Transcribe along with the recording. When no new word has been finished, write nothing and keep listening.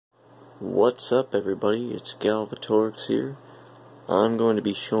What's up, everybody? It's Galvatorix here. I'm going to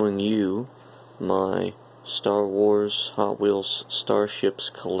be showing you my Star Wars Hot Wheels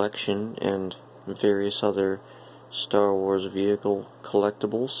Starships collection and various other Star Wars vehicle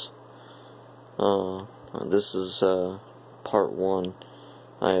collectibles. This is part one.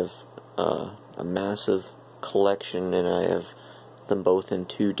 I have a massive collection, and I have them both in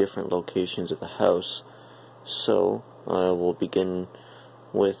two different locations of the house. So I will begin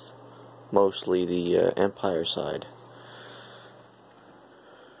with mostly the Empire side.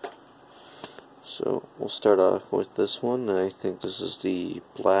 So we'll start off with this one. I think this is the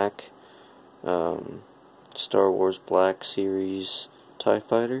black Star Wars Black Series TIE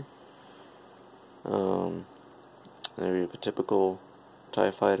Fighter. There we have a typical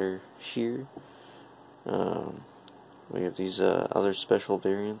TIE Fighter here. We have these other special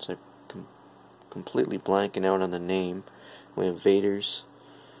variants. I'm completely blanking out on the name. We have Vader's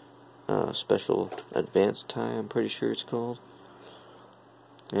special advanced tie, I'm pretty sure it's called.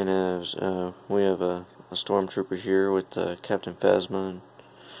 And we have a stormtrooper here with Captain Phasma,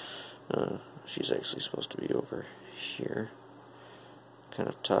 and she's actually supposed to be over here, kind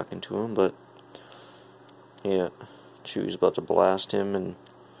of talking to him, but yeah, Chewie's about to blast him, and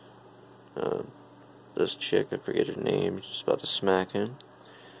this chick, I forget her name, she's about to smack him.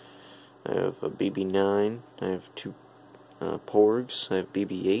 I have a BB-9, I have two Porgs, I have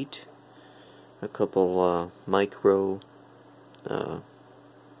BB-8, a couple micro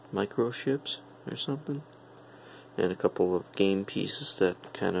ships or something, and a couple of game pieces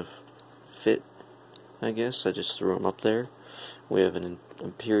that kind of fit, I guess. I just threw them up there. We have an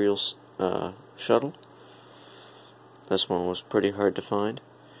Imperial shuttle. This one was pretty hard to find.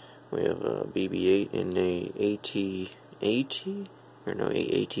 We have a BB-8 in a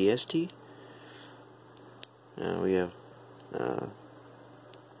ATST. We have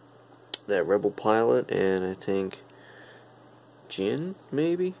that Rebel pilot, and I think Jin,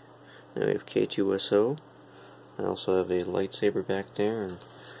 maybe? And we have K2SO. I also have a lightsaber back there, and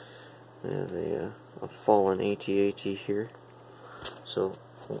I have a fallen AT-AT here. So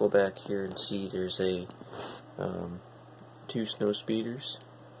we'll go back here and see there's two snow speeders,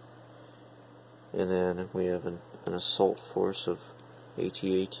 and then we have an assault force of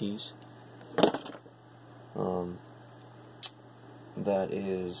AT-ATs. That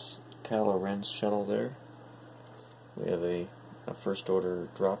is Kylo Ren's shuttle there. We have a first order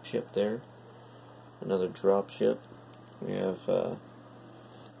dropship there. Another dropship. We have a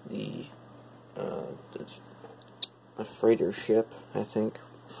freighter ship, I think,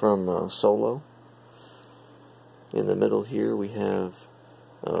 from Solo. In the middle here we have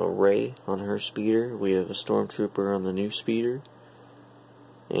Rey on her speeder. We have a stormtrooper on the new speeder.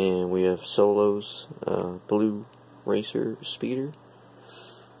 And we have Solo's blue racer speeder.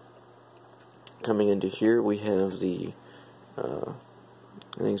 Coming into here we have the I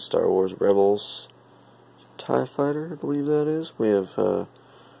think Star Wars Rebels TIE Fighter, I believe that is. We have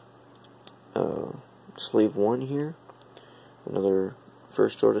Slave 1 here. Another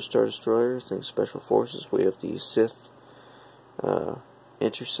First Order Star Destroyer, I think Special Forces. We have the Sith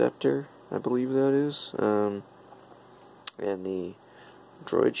Interceptor, I believe that is. And the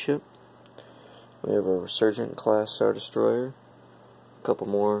droid ship. We have a Resurgent class Star Destroyer. A couple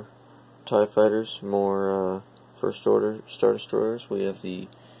more TIE Fighters, more First Order Star Destroyers. We have the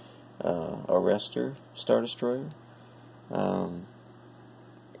Arrestor Star Destroyer,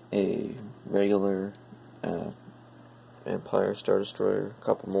 a regular Empire Star Destroyer, a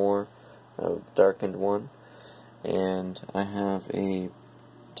couple more, a darkened one, and I have a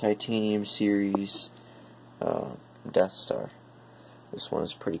Titanium Series Death Star. This one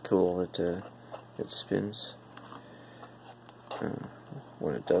is pretty cool. It spins.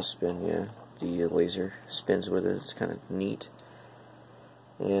 When it does spin, yeah, the laser spins with it. It's kind of neat.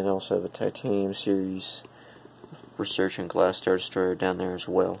 And I also have a Titanium Series Resurgent Glass Star Destroyer down there as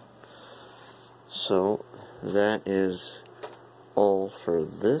well. So that is all for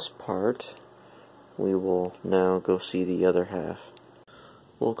this part. We will now go see the other half.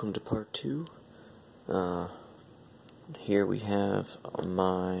 Welcome to part 2. Here we have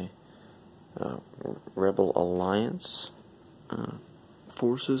my Rebel Alliance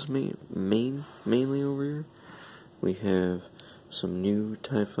forces mainly over here. We have some new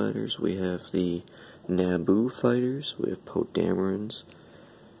TIE fighters. We have the Naboo fighters. We have Poe Dameron's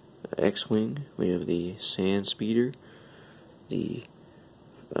X-Wing. We have the Sand Speeder. The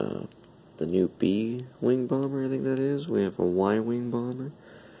new B-Wing bomber, I think that is. We have a Y-Wing bomber.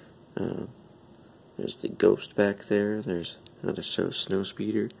 There's the Ghost back there. There's another snow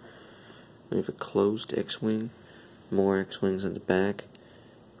speeder. We have a closed X-Wing. More X-Wings in the back.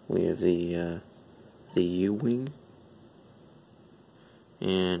 We have the U-wing,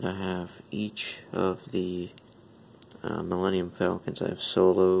 and I have each of the Millennium Falcons. I have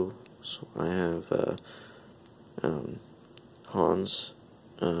Solo, so I have Han's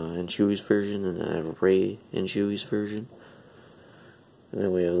and Chewie's version, and I have Rey and Chewie's version. And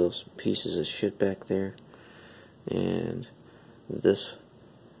then we have those pieces of shit back there, and this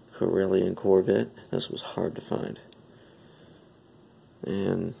Corellian Corvette. This was hard to find.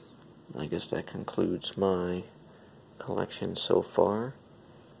 And I guess that concludes my collection so far.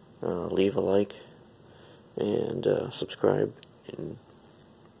 Leave a like and subscribe, and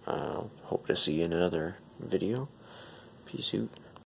I'll hope to see you in another video. Peace out.